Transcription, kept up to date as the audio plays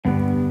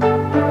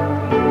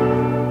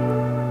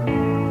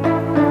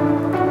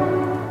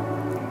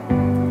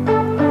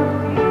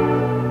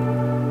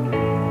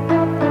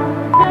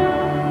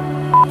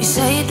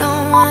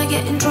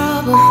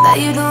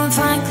you doing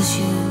fine, cause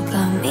you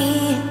got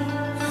me.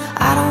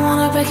 I don't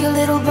wanna break your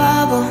little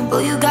bubble,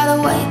 but you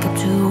gotta wake up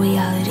to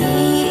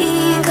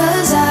reality.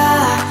 Cause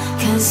I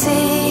can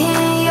see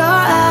in your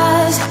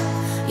eyes,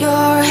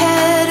 your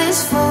head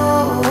is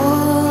full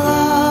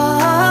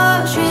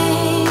of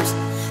dreams.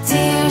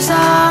 Tears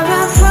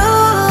aren't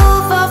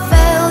proof of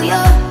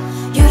failure,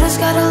 you just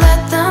gotta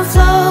let them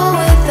flow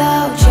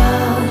without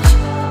judge.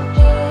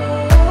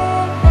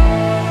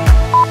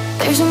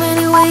 There's so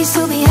many ways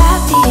to be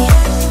happy.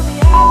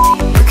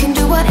 You can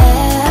do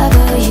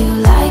whatever you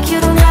like, you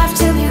don't have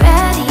to be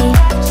ready.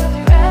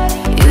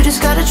 You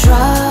just gotta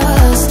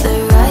trust the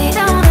right,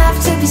 don't have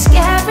to be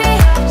scary.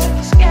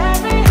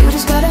 You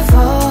just gotta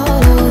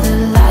follow the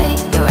light,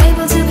 you're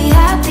able to be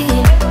happy.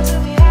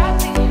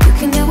 You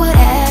can do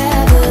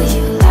whatever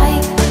you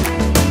like.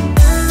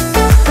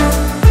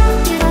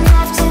 You don't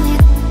have to be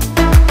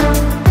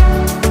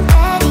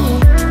ready.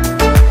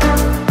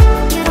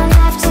 You don't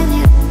have to be.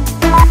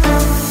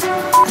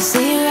 I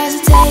see you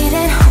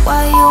hesitating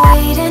while you're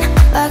waiting,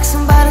 like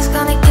somebody's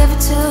gonna give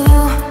it to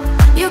you.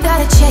 You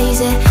gotta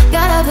chase it,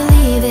 gotta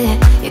believe it,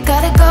 you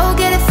gotta go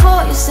get it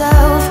for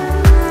yourself.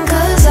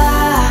 Cause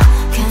I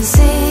can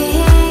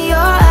see in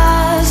your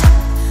eyes,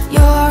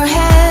 your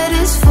head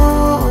is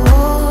full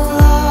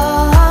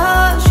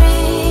of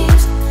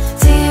dreams.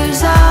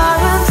 Tears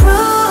aren't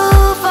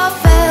proof of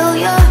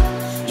failure,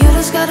 you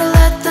just gotta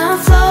let them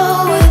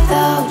flow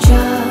without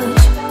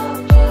judge.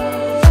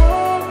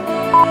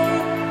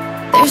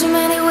 There's so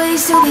many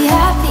ways to be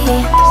happy.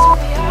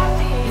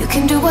 You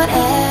can do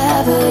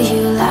whatever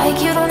you like,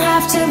 you don't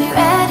have to be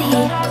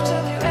ready.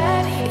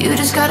 You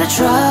just gotta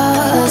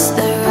trust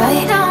the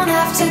right, don't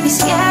have to be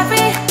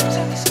scary.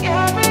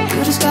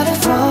 You just gotta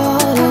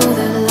follow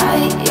the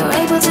light, you're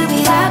able to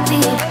be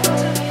happy.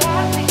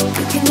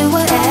 You can do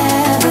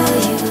whatever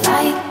you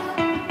like.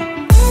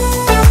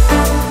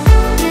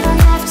 You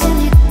don't have to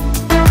be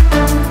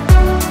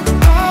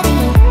ready.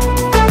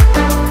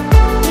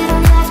 You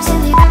don't have to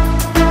be.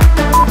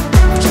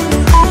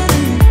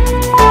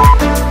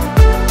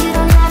 You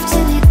don't have to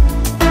be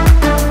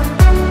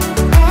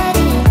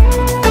ready.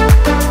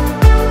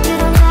 You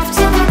don't have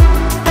to be.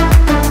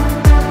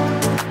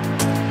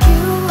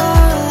 You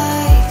are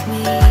like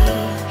me,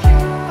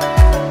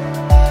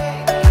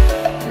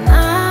 and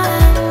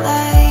I'm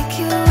like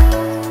you.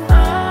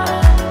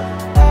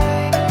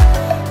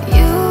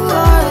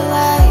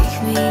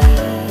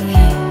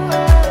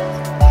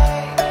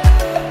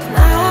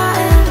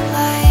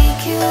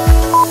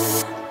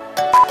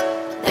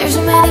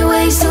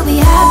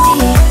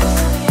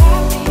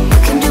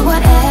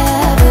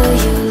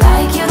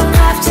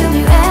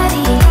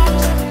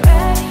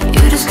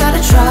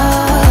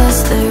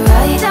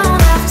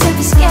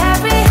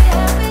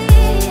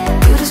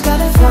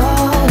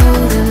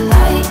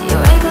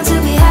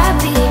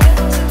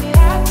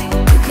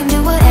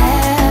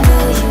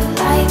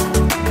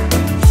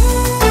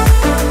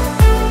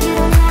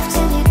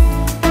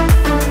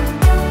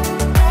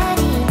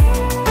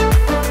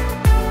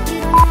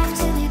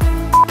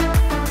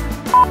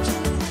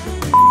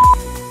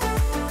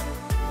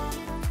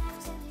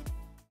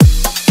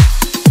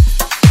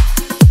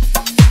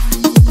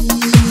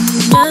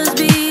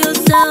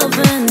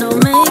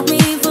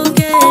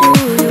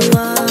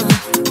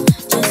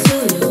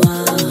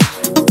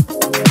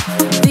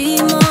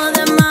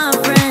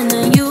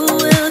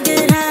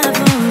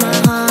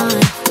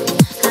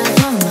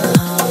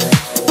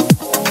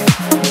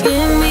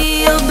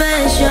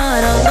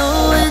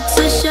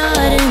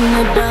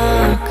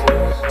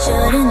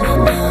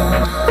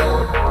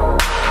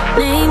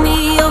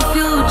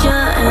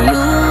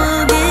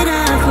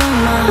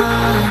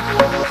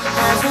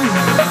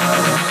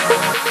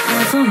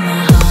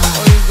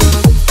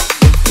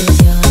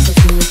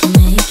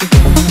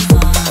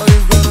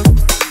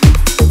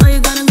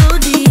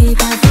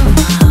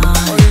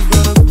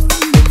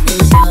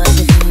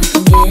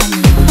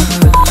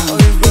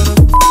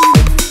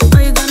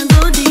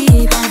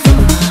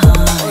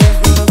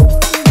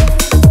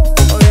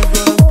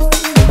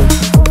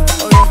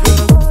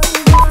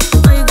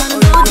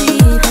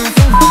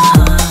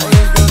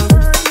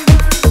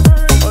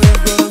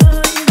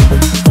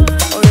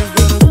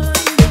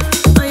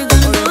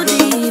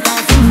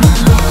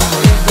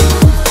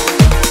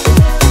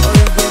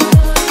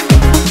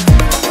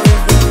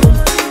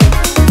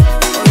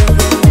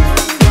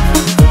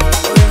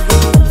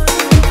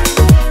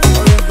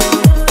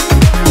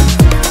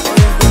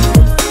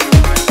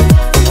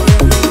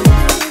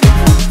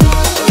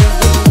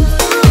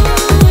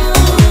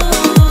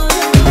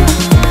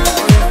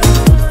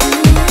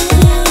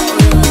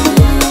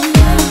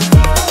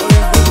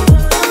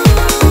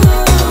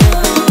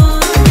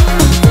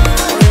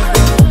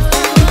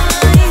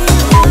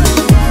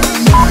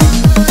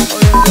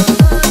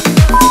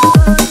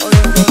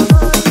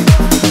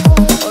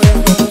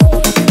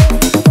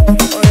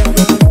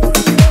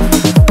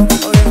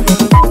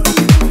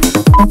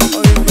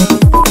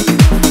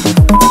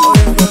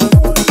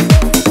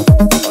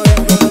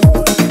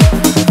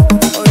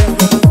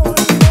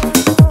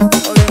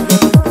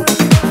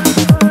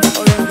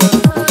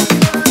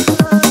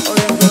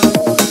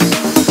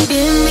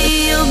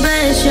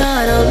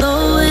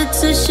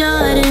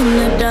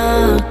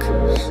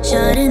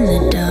 the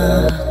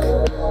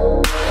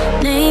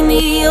dark. Name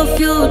me your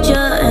future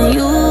and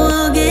you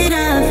will get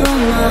half of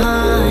my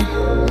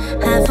heart,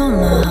 half of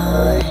my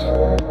heart.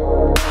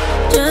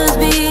 Just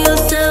be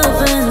yourself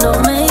and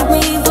don't make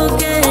me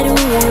forget who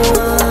you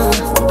are,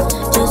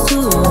 just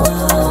who you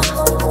are.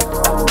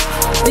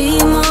 Be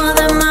more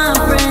than my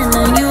friend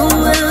and you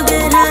will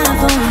get half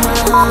of my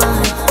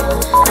heart,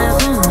 half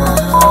of my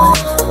heart.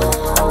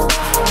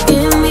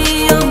 Give me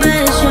your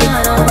best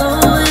shot,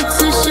 although it's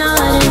a shot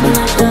in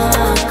the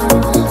dark,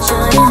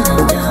 shot in the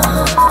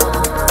dark.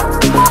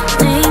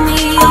 Name me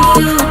your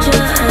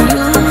future and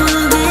you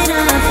will get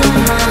half of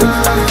my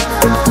heart,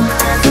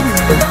 half of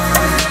my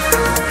heart.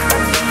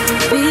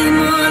 Be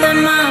more than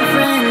my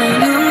friend and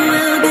you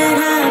will get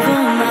half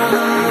of my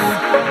heart,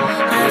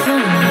 half of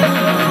my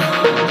heart,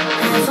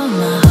 half of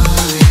my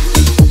heart.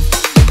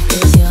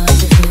 It's yours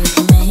if you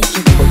can make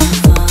it that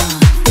far.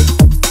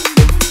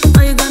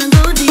 Are you gonna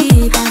go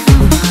deep? Half of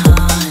my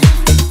heart.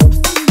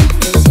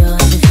 It's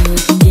yours if you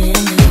can get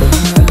into your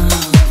role.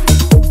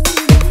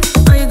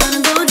 Are you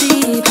gonna go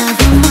deep? Half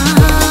of my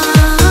heart.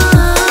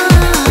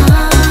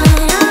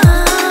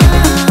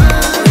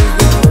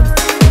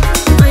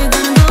 Are you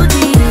gonna go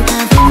deep? Half of my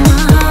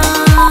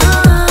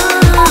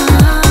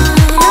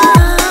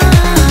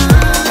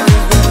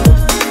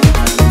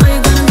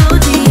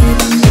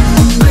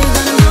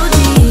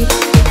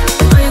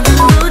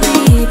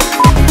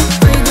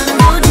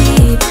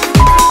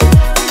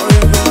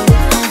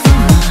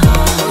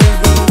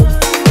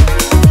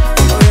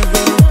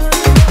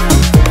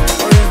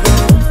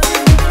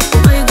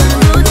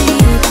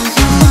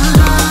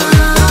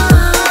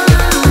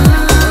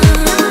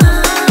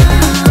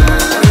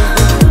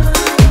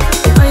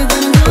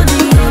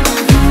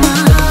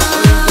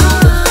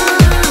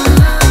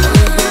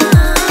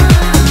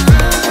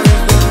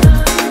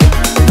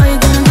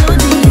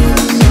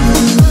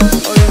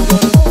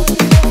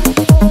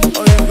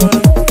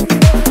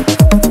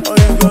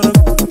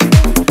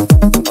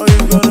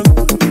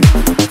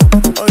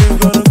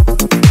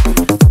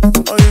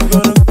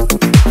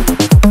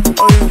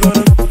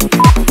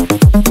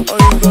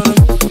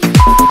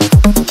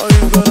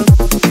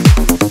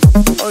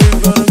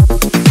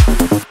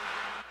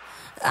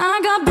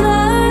I got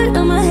blood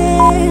on my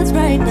hands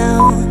right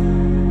now,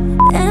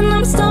 and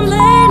I'm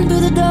stumbling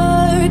through the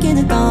dark in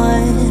the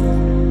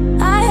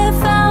dawn. I have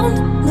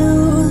found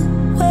new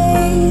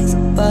ways,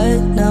 but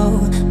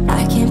no,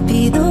 I can't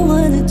be the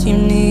one that you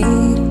need.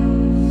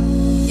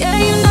 Yeah,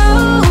 you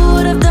know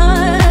what I've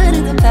done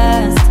in the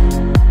past.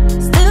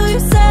 Still you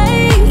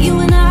say you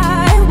and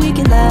I, we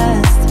can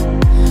last.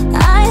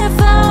 I have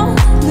found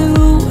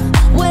new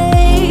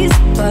ways,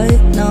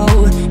 but no,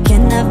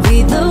 can I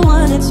be the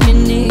one that you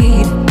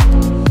need?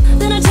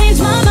 Then I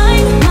changed my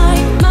mind,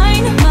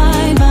 mind.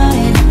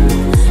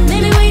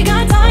 Maybe we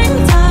got time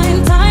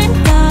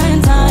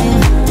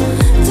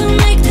to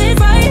make this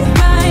right.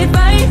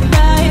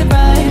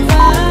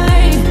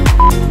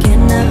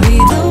 Can I be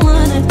the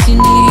one that you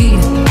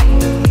need?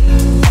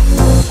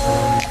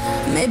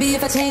 Maybe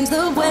if I change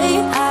the way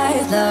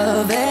I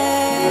love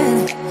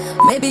it,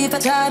 maybe if I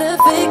try to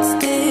fix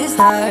this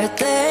heart,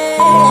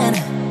 then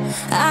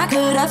I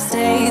could have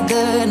stayed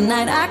the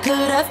night, I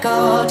could have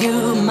called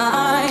you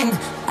mine.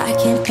 I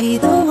can't be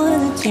the one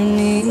that you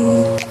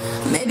need.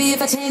 Maybe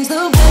if I change the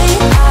way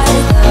I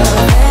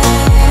love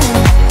it,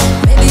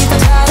 maybe if I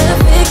try to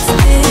fix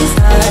this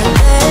heart,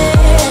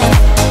 then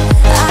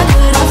I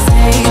could have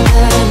stayed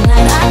the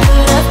night, I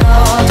could have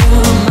called you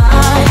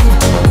mine.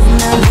 Can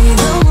I be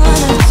the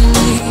one that you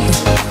need?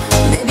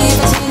 Maybe if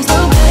I change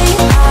the way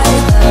I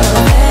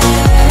love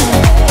it,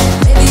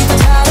 maybe if I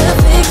try to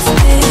fix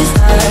this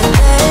heart,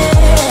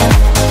 then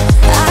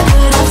I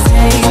could have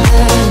stayed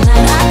the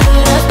night, I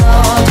could have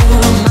called you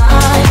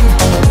mine.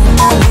 Can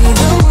I be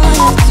the one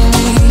that you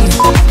need?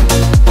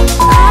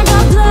 I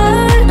got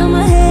blood on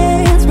my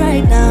hands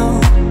right now,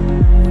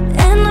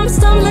 and I'm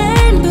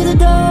stumbling through the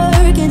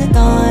dark in the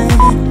dawn.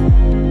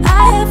 I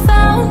have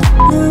found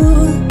new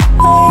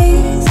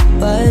ways,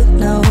 but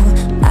no,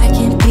 I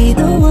can't be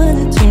the one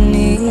that you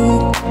need.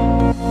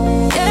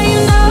 Yeah, you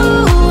know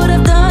what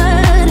I've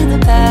done in the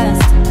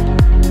past.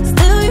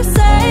 Still you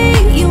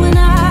say you and I,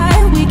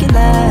 we can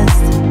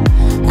last.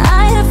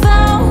 I have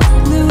found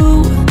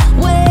new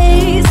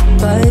ways,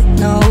 but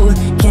no,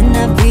 can I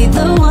be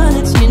the one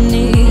that you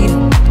need?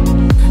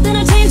 Then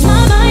I changed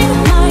my mind.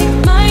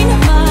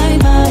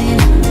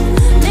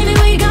 Maybe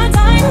we got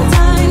time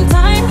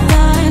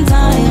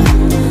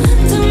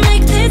to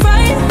make this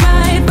right.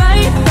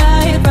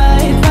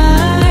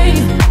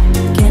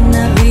 Can I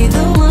be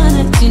the one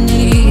that you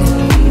need?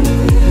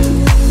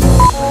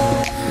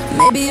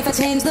 Maybe if I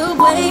change the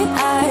way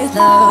I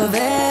love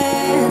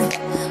it,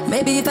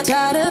 maybe if I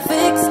try to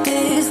fix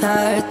this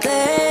heart,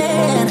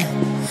 then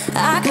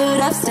I could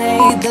have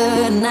stayed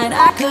the night,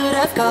 I could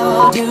have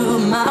called you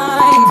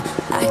mine.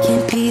 I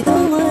can't be the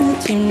one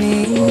that you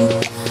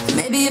need.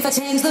 Maybe if I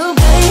change the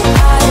way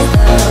I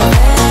love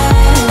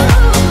it,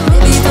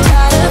 maybe if I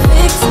try to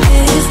fix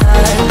this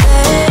heart,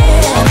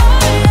 then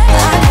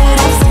I could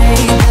have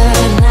stayed the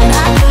night,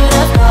 I could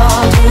have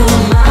called you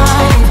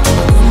mine.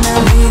 Can I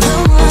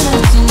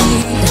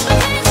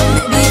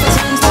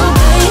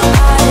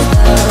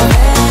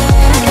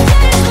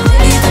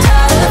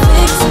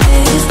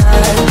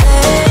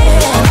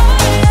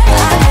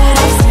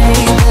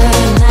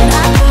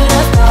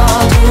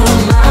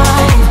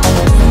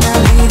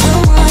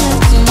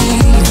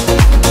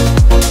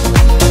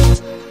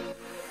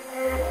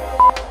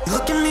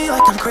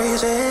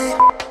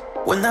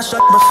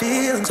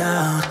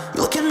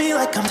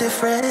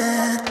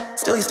friend.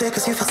 Still you stay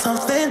cause you feel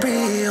something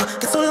real.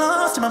 Get so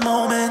lost in my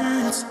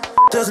moments.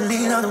 Doesn't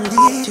mean I don't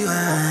need you.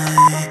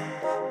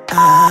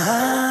 I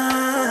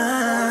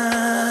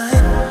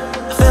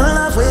fell in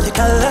love with your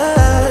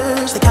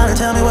colors. They kinda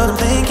tell me what I'm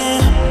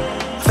thinking.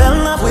 I fell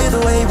in love with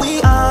the way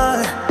we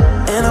are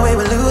and the way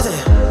we lose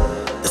it.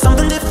 There's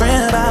something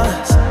different about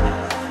us,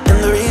 and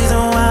the reason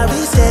why we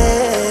stay.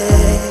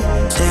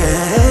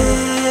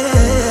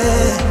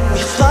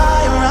 We fly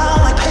around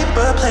like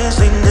paper planes.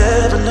 We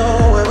never know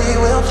where we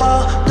will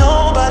fall.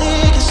 Nobody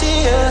can see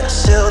us,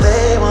 still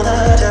they wanna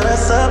tear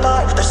us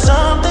apart. There's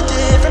something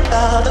different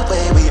about the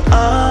way we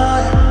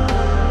are.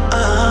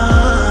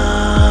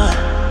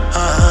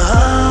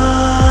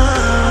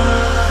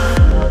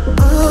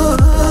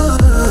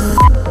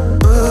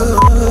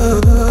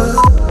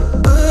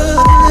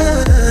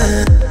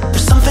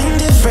 There's something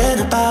different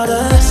about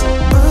us.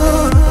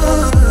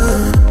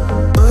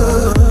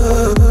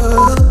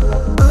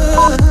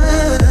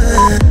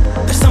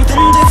 There's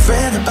something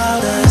different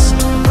about us.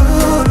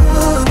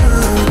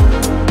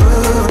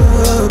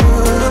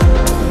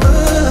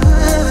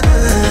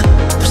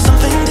 There's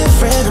something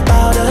different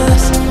about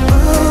us.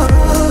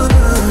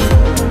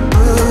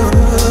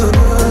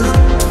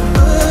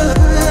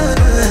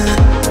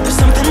 There's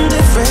something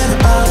different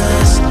about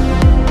us.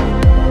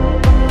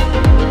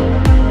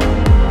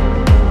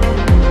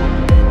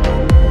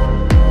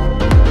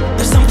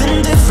 There's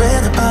something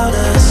different about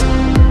us.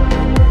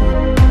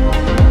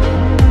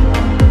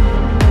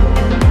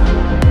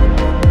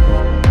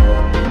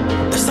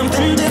 There's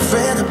something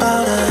different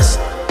about us.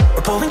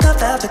 We're pouring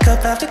cup after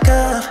cup after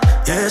cup.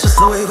 Yeah, it's just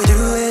the way we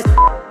do it.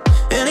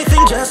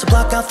 Anything just to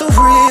block out the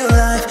real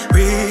life,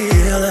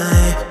 real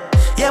life.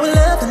 Yeah, we're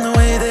loving the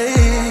way they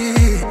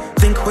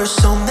think we're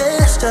so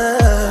messed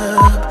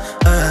up.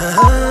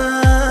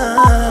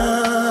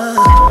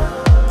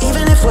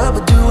 Even if what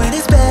we're doing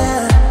is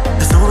bad,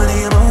 there's so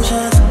many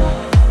emotions.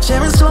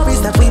 Sharing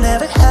stories that we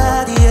never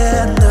had,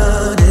 yeah,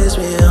 none is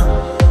real.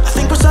 I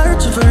think we're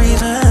searching for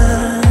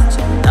reasons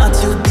not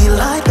to be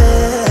like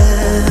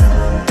them.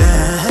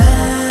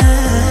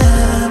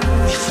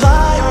 We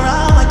fly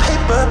around like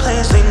paper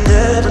planes. We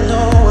never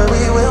know where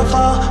we will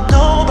fall.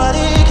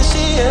 Nobody can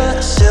see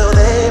us, still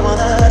they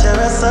wanna tear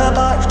us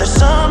apart. There's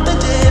something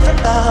different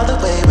about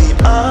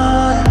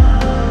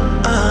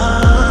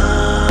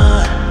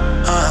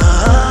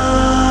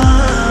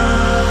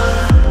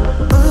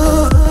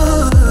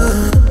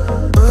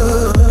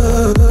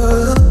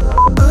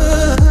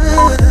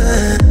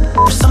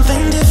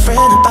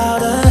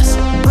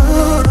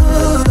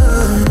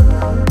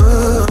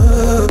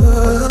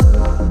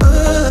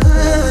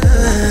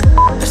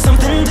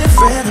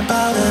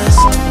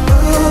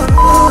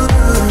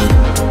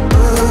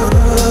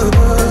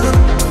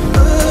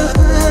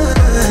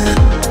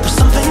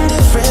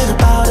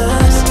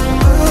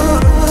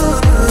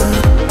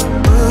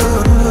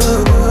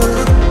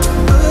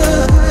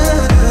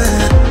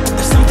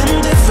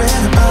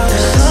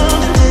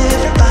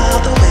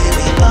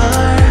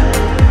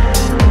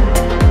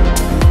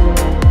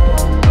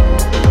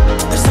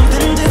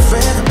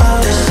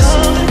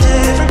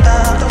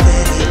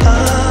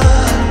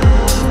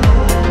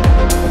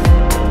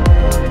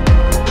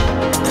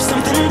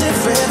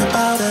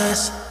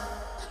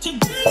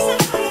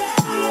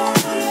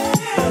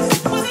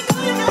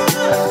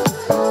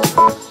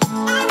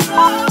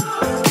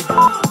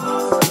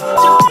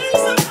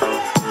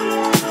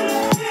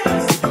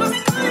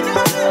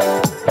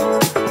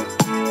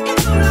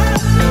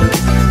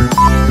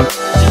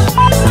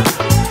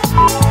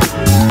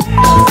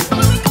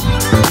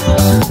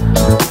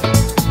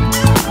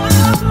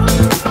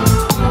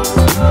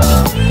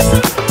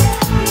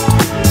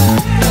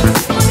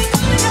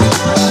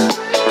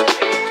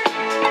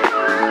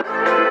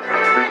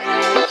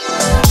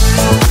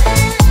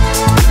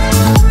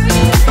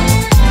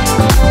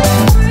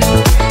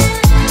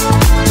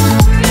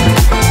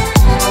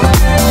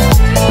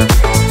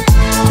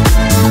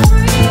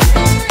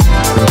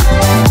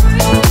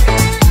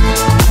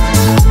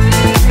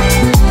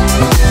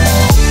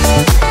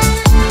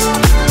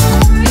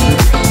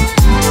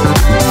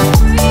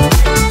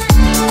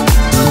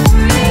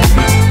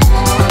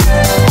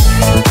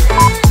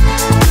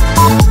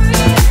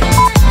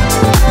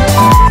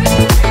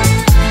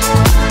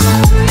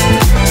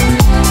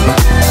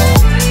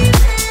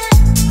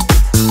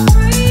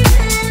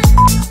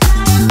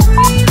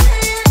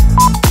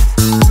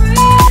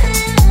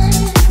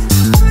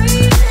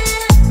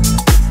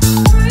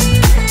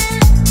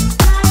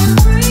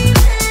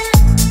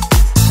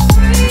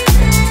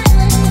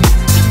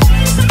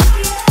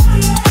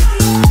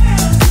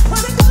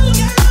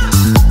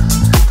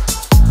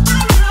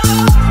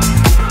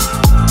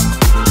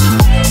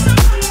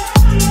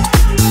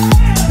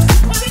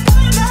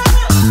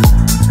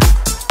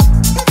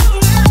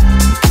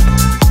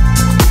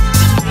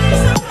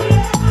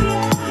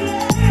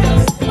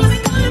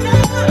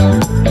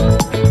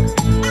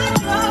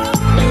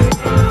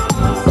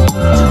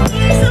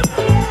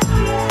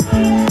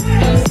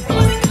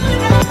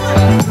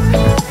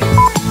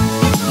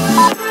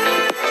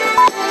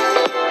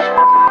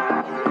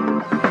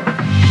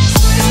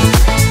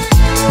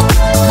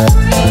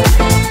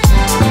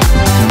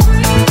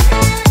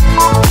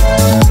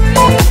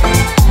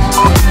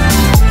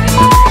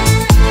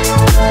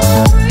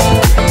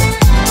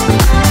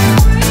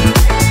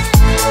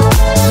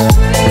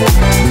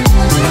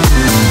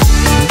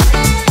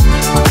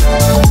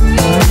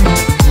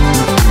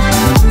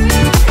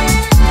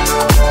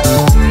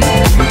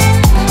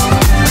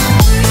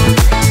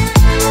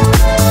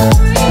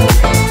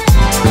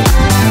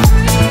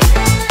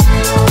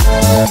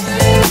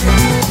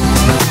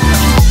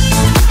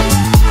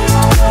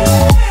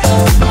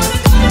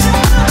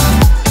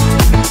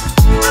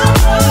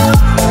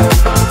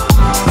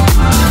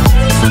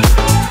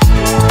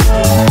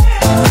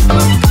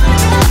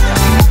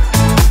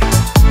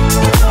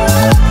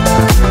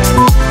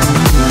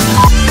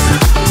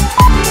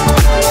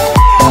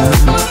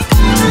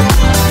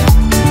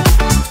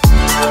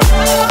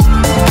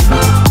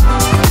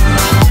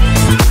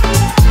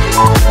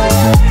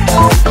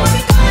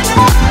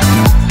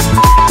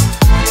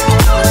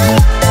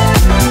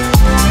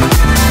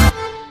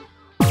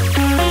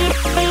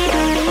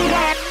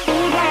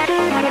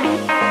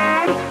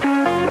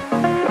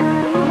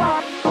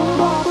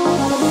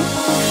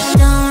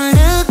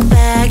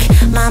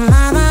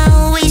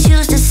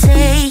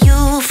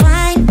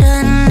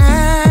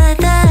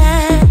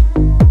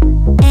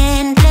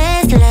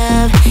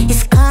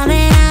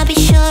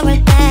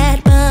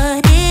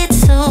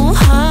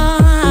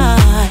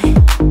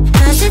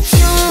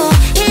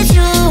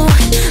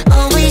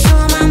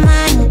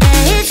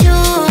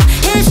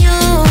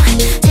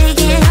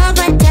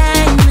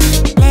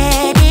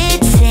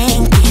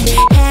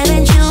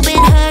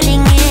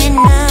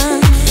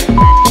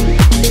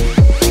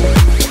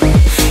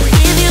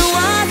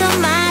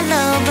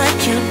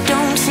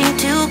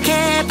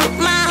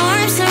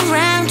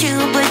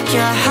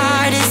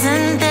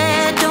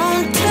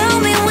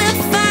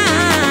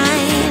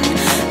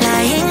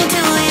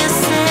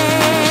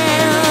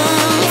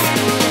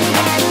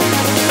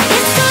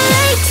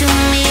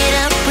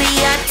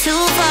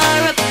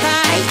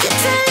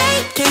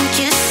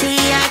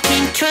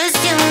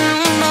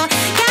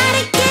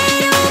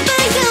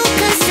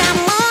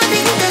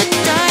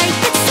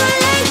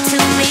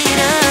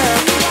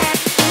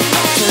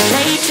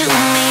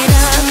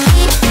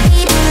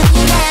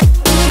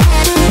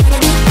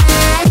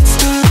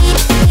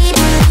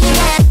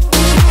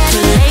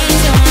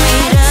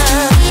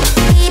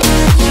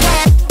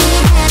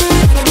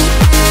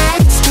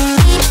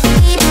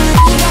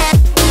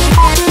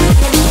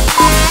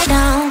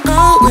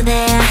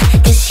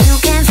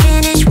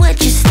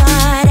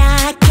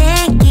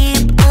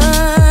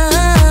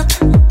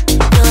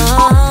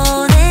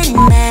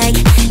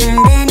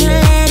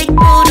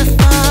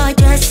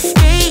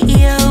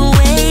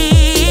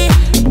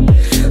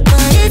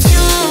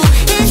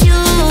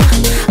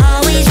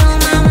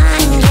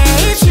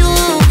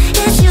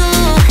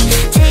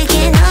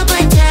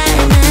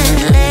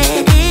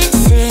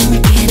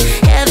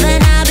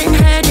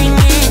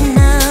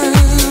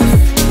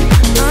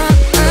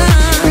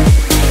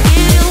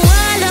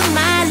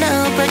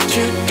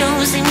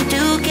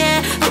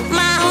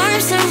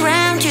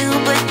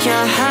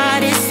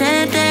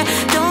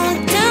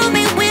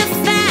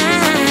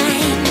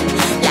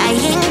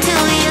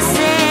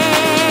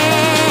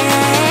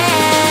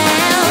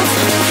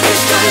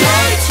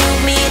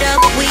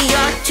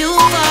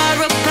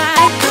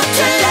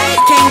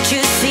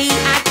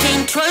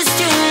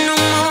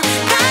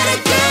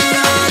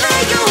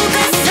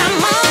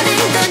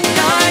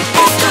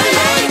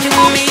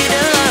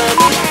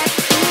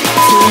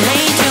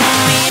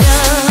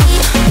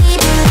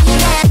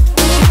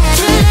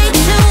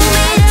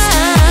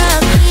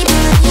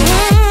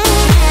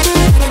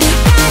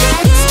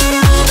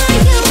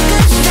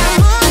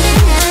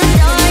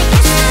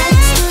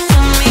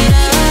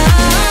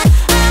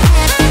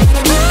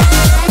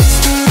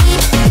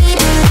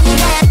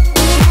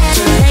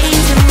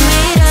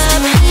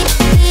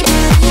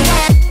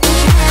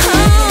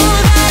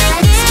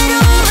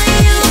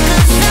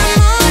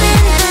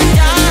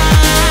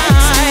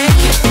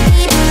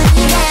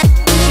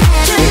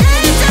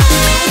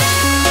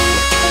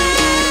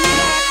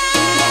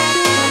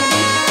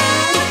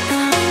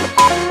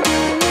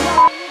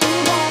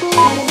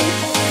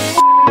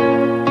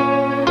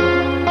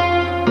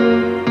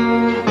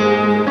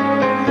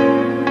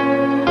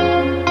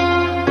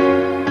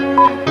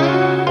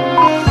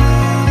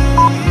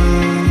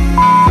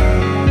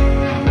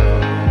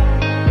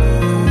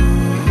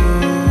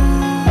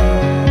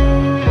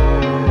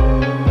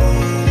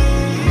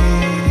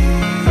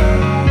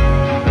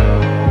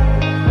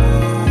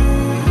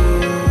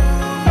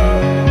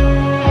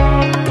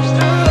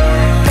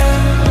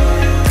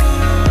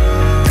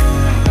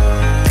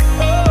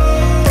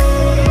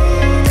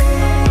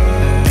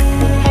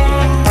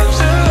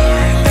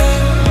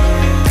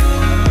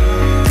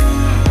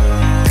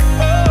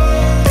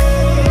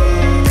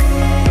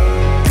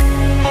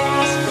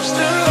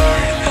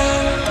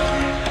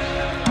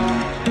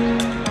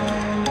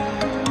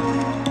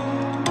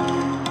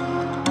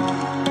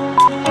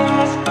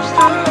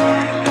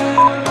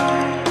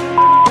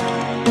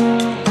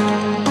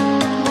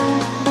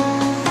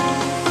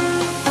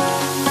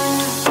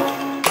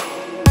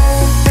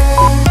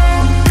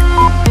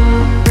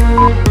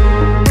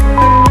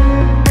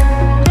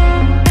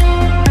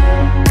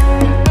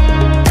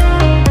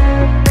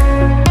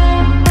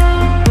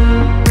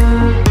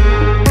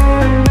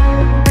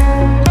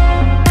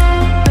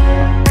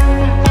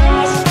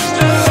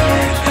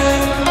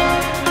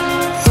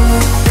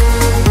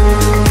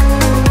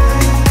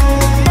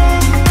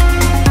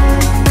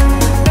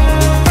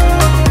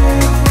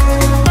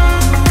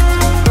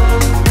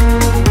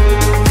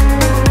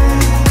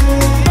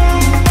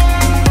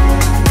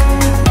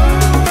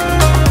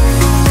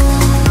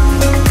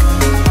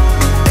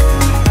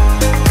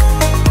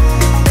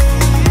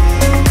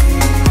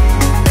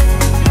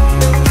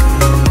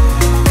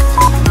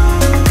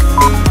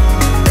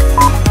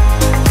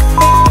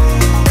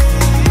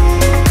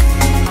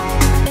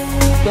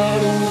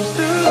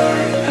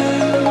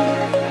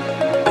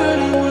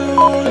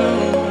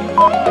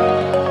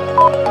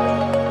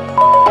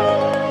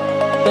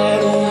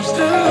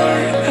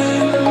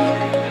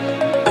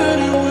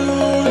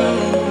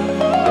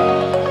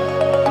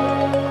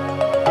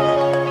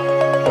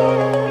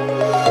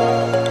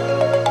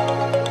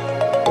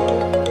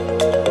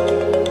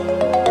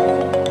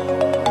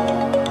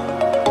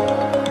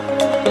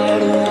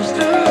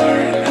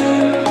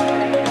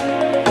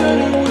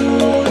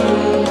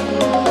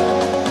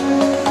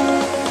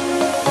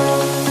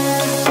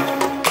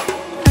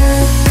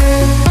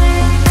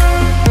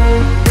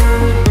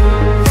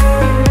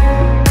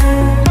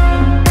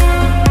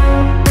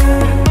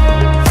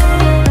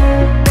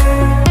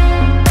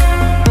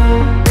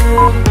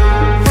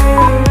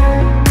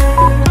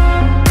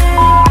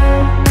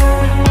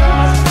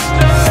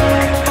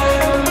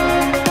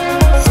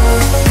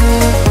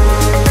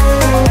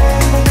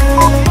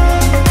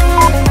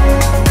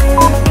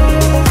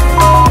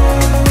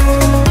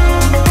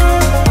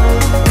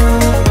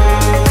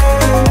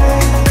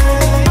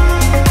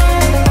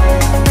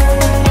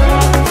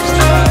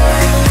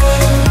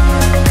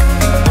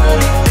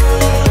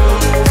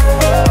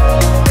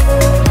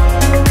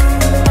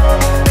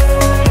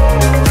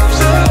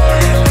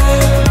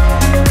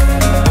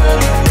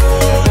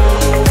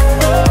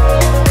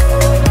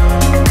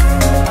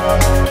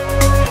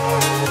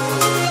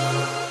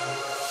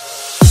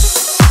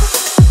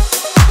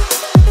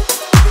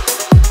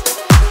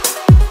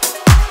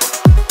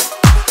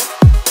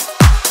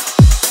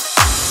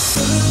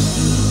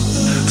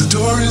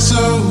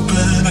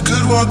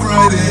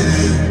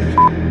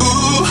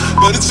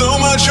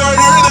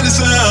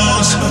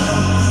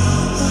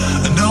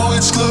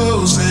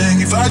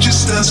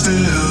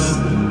stand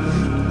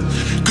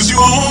still. Cause you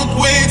won't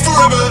wait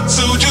forever,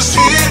 so just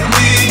hear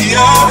me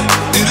out.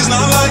 It is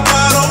not like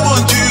I don't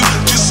want you,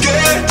 just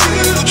scared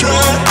to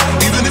try.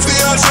 Even if the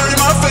odds are in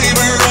my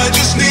favor, I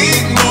just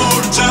need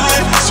more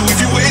time. So if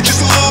you wait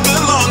just a little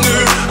bit longer,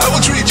 I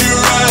will treat you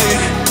right.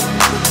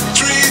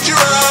 Treat you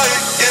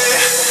right, yeah.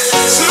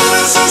 Soon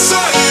as I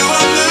saw you,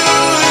 I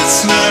knew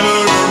it's never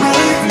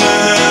right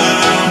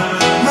now,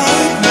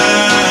 right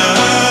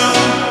now.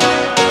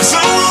 Cause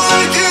someone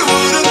like you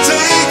wouldn't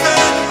take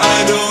that.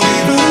 I don't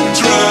even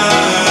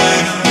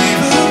try,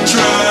 even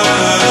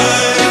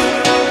try.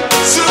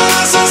 Soon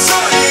as I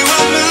saw you,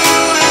 I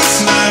knew it's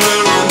never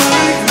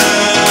right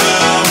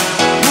now,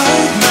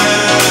 right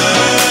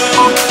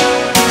now.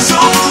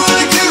 Someone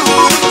like you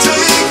wouldn't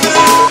take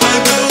that. I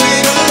don't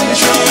even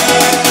try,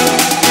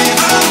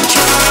 even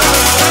try.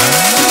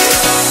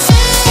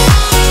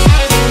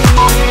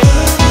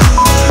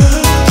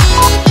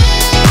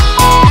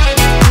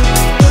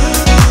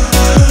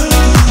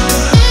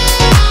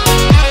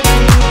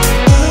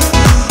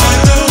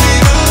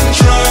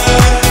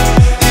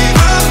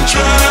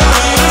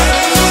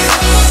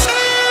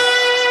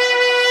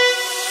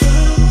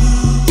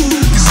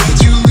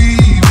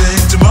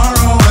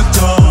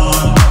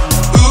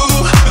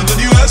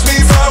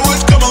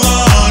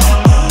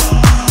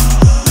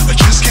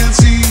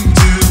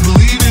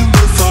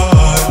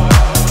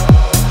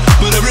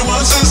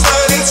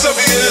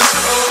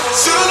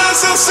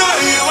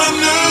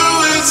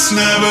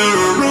 Never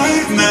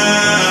right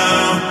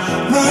now,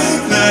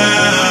 right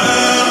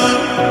now.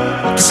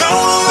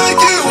 Someone like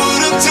you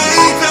wouldn't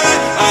take that.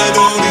 I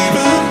don't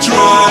even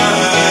try,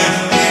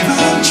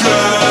 even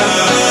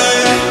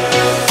try.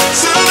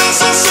 Soon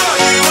as I saw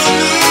you, I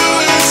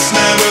knew it's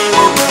never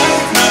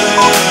right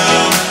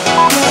now,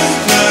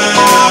 right now.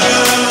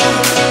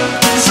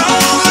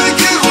 Someone like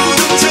you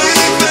wouldn't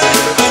take that.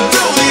 I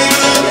don't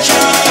even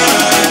try,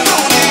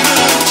 don't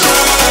even try.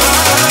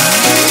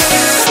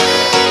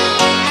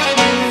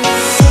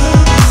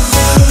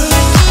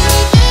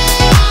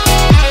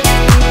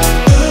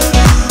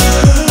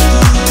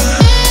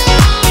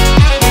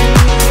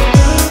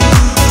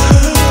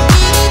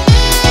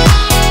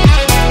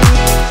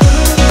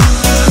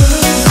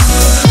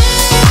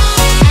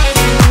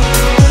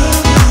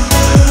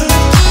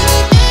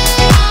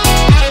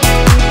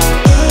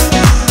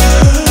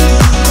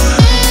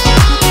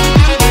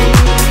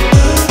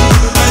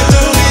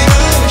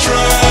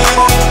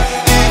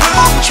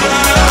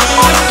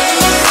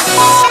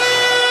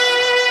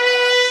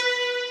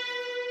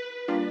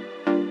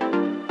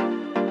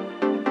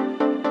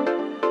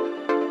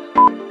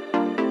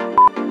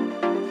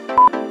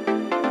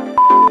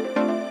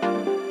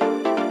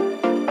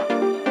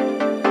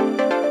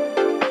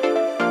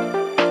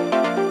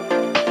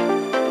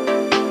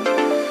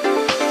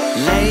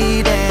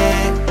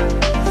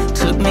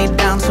 Took me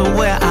down to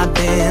where I've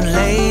been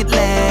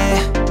lately.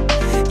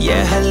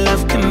 Yeah, her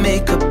love can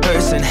make a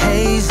person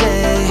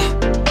hazy.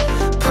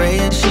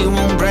 Praying she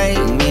won't break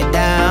me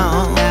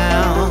down,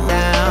 down,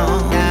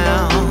 down,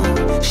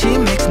 down. She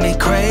makes me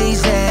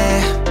crazy.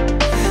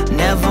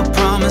 Never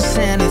promise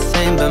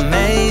anything, but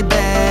maybe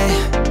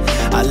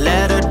I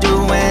let her do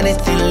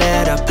anything,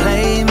 let her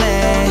play me.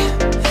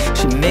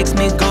 She makes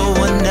me go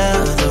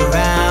another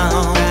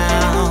round,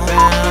 round,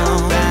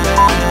 round,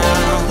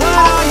 round. What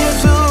are you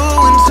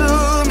doing to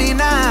me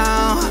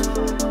now?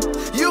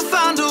 You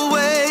found a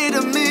way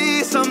to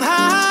me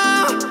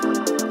somehow.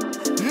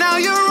 Now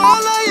you're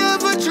all I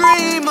ever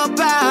dream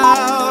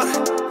about.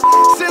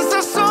 Since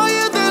I saw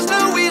you, there's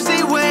no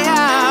easy way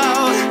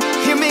out.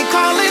 Hear me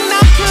calling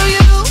out to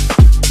you.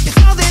 It's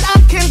all that I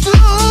can do.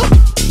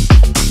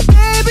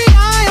 Baby,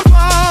 I am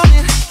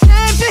falling.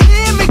 Can't you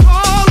hear me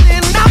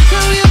calling out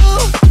to you?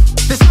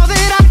 That's all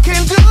that I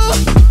can do.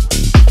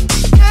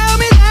 Tell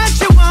me that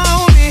you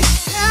want me.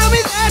 Tell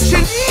me that you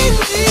need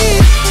me.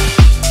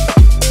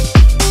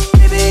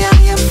 Baby, I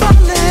am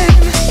falling.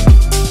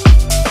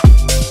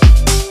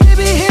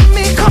 Baby, hear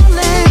me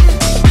calling.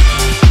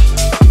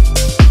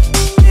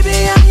 Baby,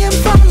 I am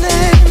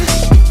falling.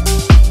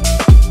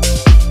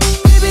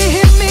 Baby,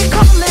 hear me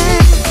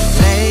calling.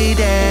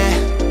 Lady,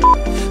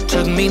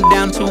 took me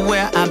down to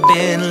where I've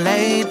been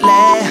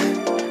lately.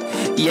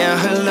 Yeah,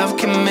 her love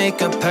can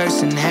make a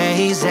person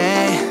hazy.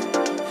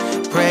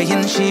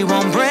 Praying she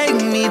won't break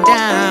me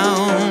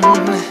down.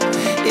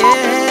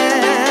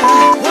 Yeah.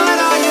 What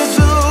are you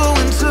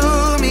doing to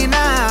me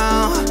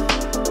now?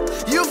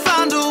 You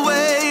found a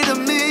way to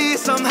me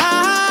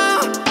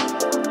somehow.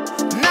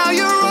 Now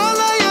you're all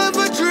I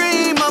ever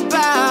dream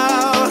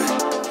about.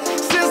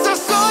 Since I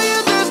saw you,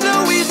 there's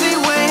no easy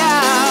way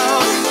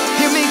out.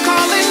 Hear me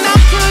calling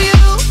out to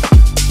you.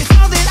 It's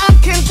all that I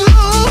can do.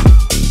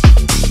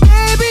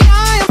 Baby,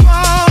 I am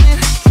falling.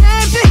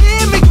 Can't you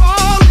hear me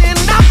calling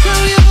out to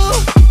you?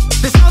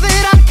 That's all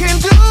that I can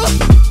do.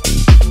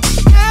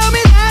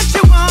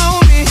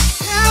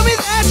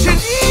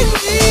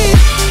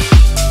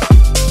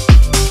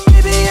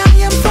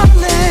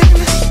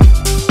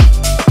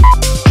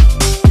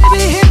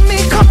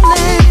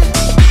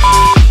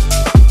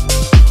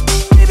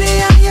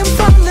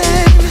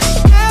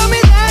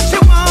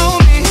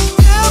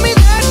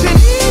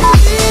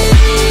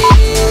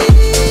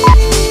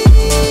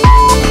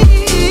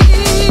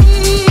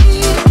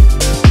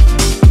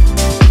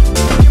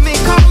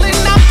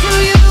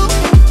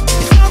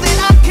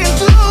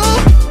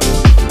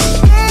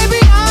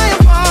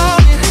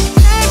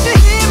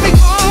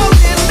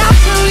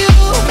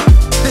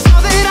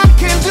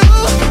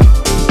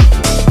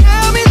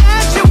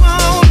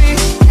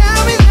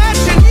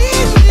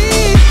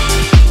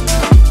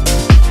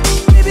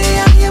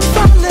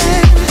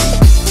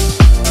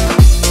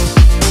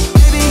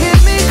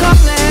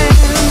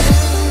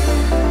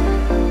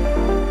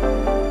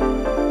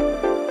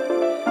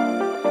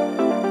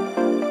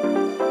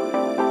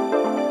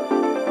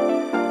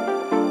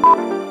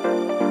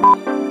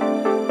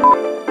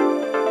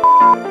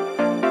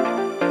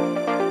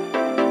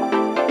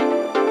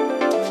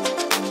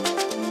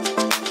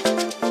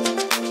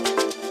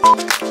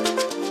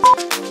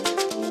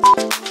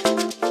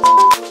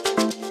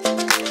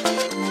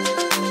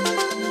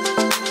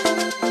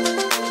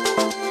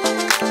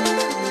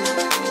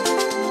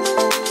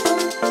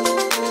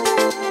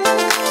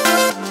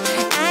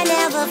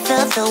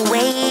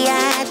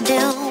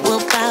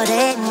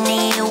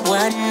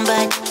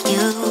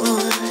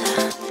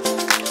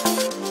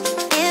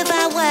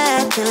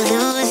 to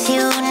lose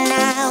you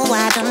now.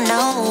 I don't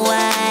know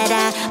what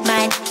I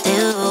might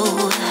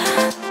do.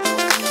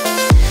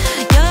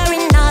 You're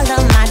in all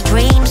of my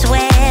dreams,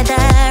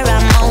 whether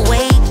I'm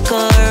awake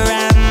or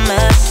I'm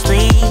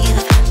asleep.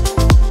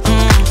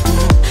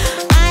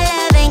 My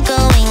love ain't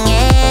going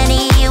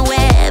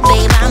anywhere,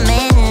 babe, I'm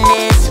in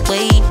this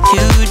way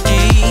too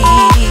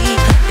deep.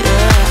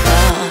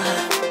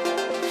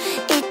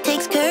 It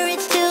takes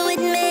courage to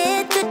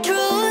admit the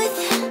truth.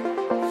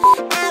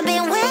 I've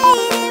been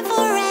waiting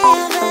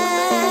forever.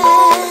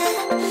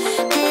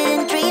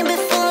 Didn't dream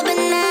before, but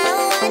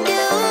now I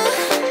do.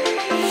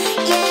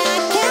 Yeah, I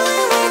can't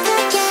wait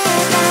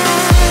together.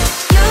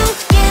 You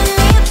give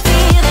me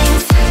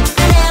feelings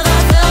I never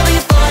felt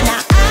before.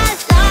 Now I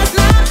lost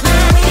my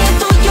mind, waiting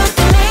for you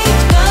to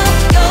make up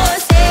your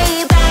say,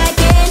 but I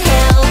can't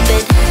help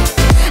it.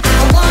 I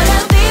wanna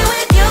be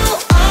with you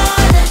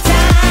all the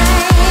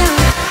time.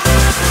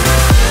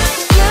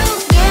 You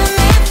give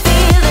me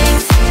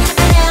feelings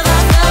I never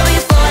felt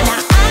before.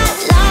 Now I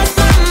lost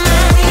my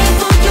mind, waiting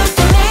for you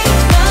to make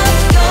up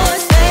your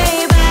say,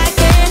 but I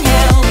can't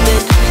help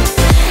it.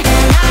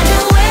 And I do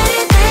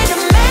anything to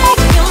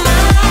make you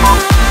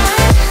mine.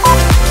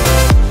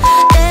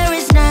 There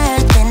is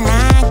nothing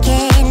I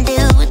can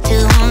do to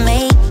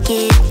make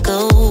it go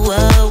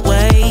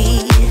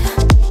away.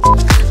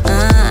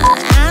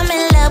 I'm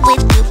in love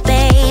with you,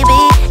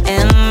 baby,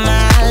 and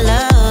my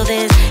love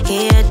is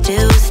here to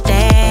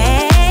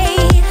stay.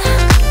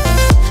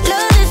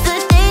 Love is a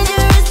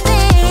dangerous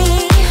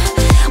thing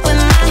when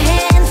my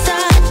hands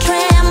are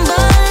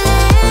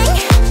trembling.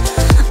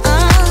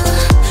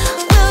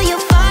 Will you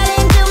fall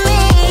into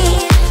me?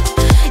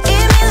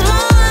 It means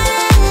more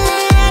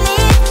than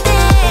anything.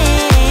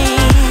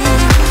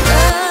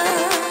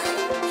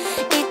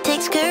 It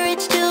takes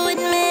courage to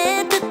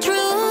admit the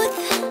truth.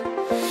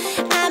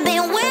 I've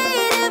been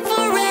waiting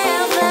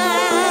forever.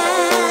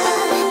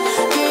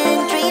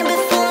 Didn't dream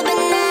before, but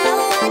now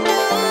I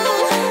do.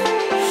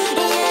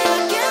 Yeah, I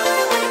can't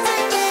wait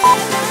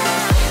together.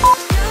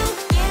 You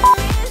give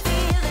me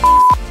feelings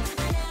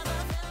I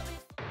never felt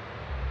before.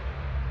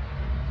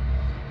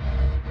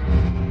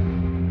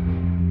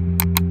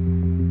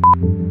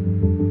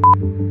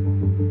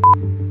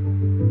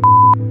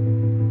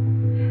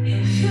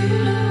 If you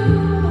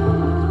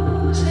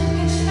lose and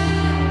get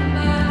sad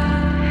about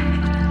it.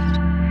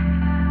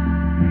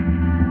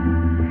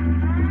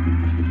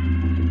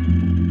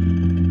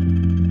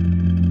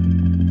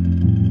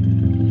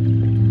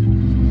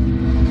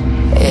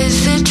 Is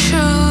it true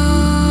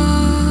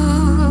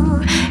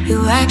you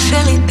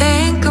actually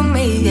think of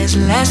me as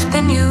less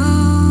than you?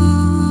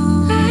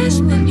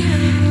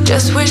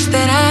 Just wish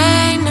that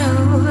I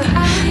knew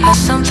how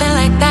something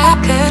like that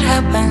could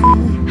happen.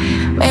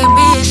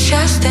 Maybe it's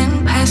just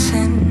in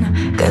passing,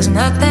 'cause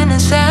nothing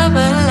is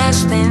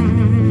everlasting,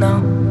 no.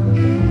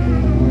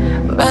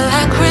 But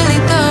like really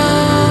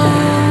though,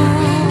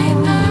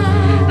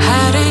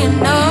 how do you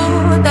know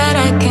that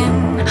I can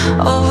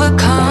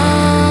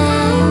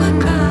overcome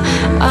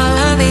all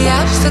of the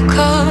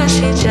obstacles?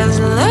 She just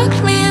looked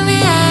me in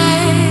the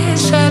eye,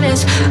 said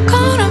it's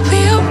gonna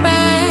be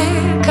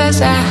alright, 'cause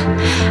I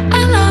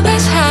know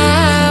that's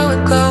how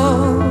it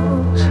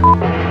goes.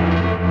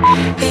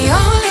 The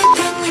only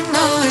thing we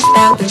know is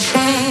that we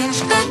change.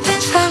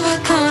 Nothing's ever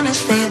gonna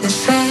stay the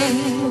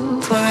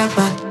same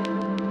forever,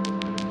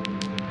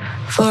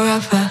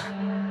 forever.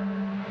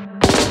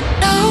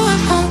 No,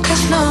 it won't,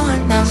 'cause no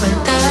one ever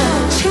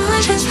does. You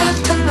just have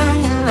to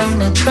learn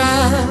to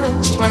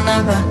trust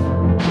whenever,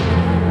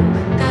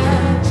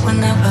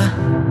 whenever.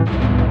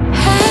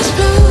 As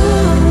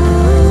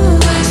blue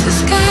as the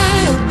sky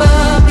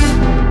above you,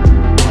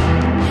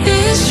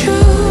 it's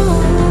true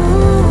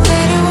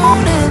that it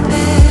won't end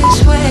this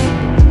way.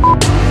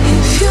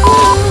 If you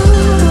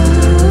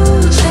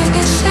lose and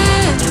get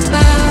sad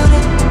about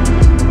it,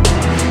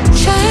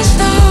 just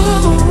know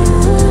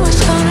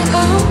it's gonna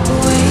go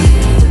away.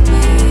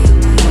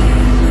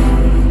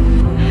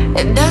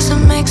 It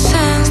doesn't make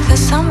sense that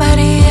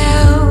somebody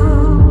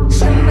else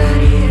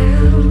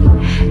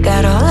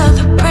got all of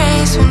the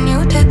praise when you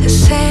did the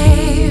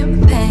same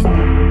thing.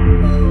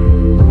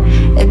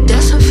 It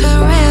doesn't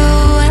feel real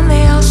when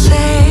they all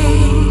say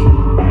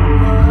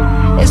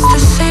it's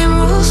the same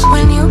rules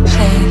when you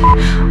play,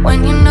 when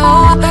you know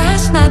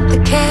that's not the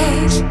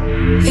case.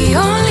 The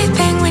only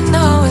thing we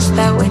know is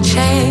that we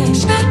change.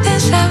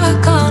 Nothing's ever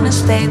gonna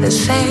stay the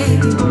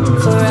same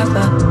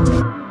forever.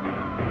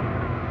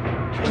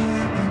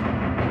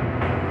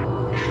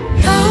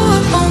 No,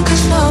 it won't,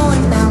 'cause no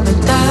one ever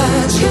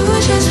does. You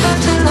just have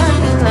to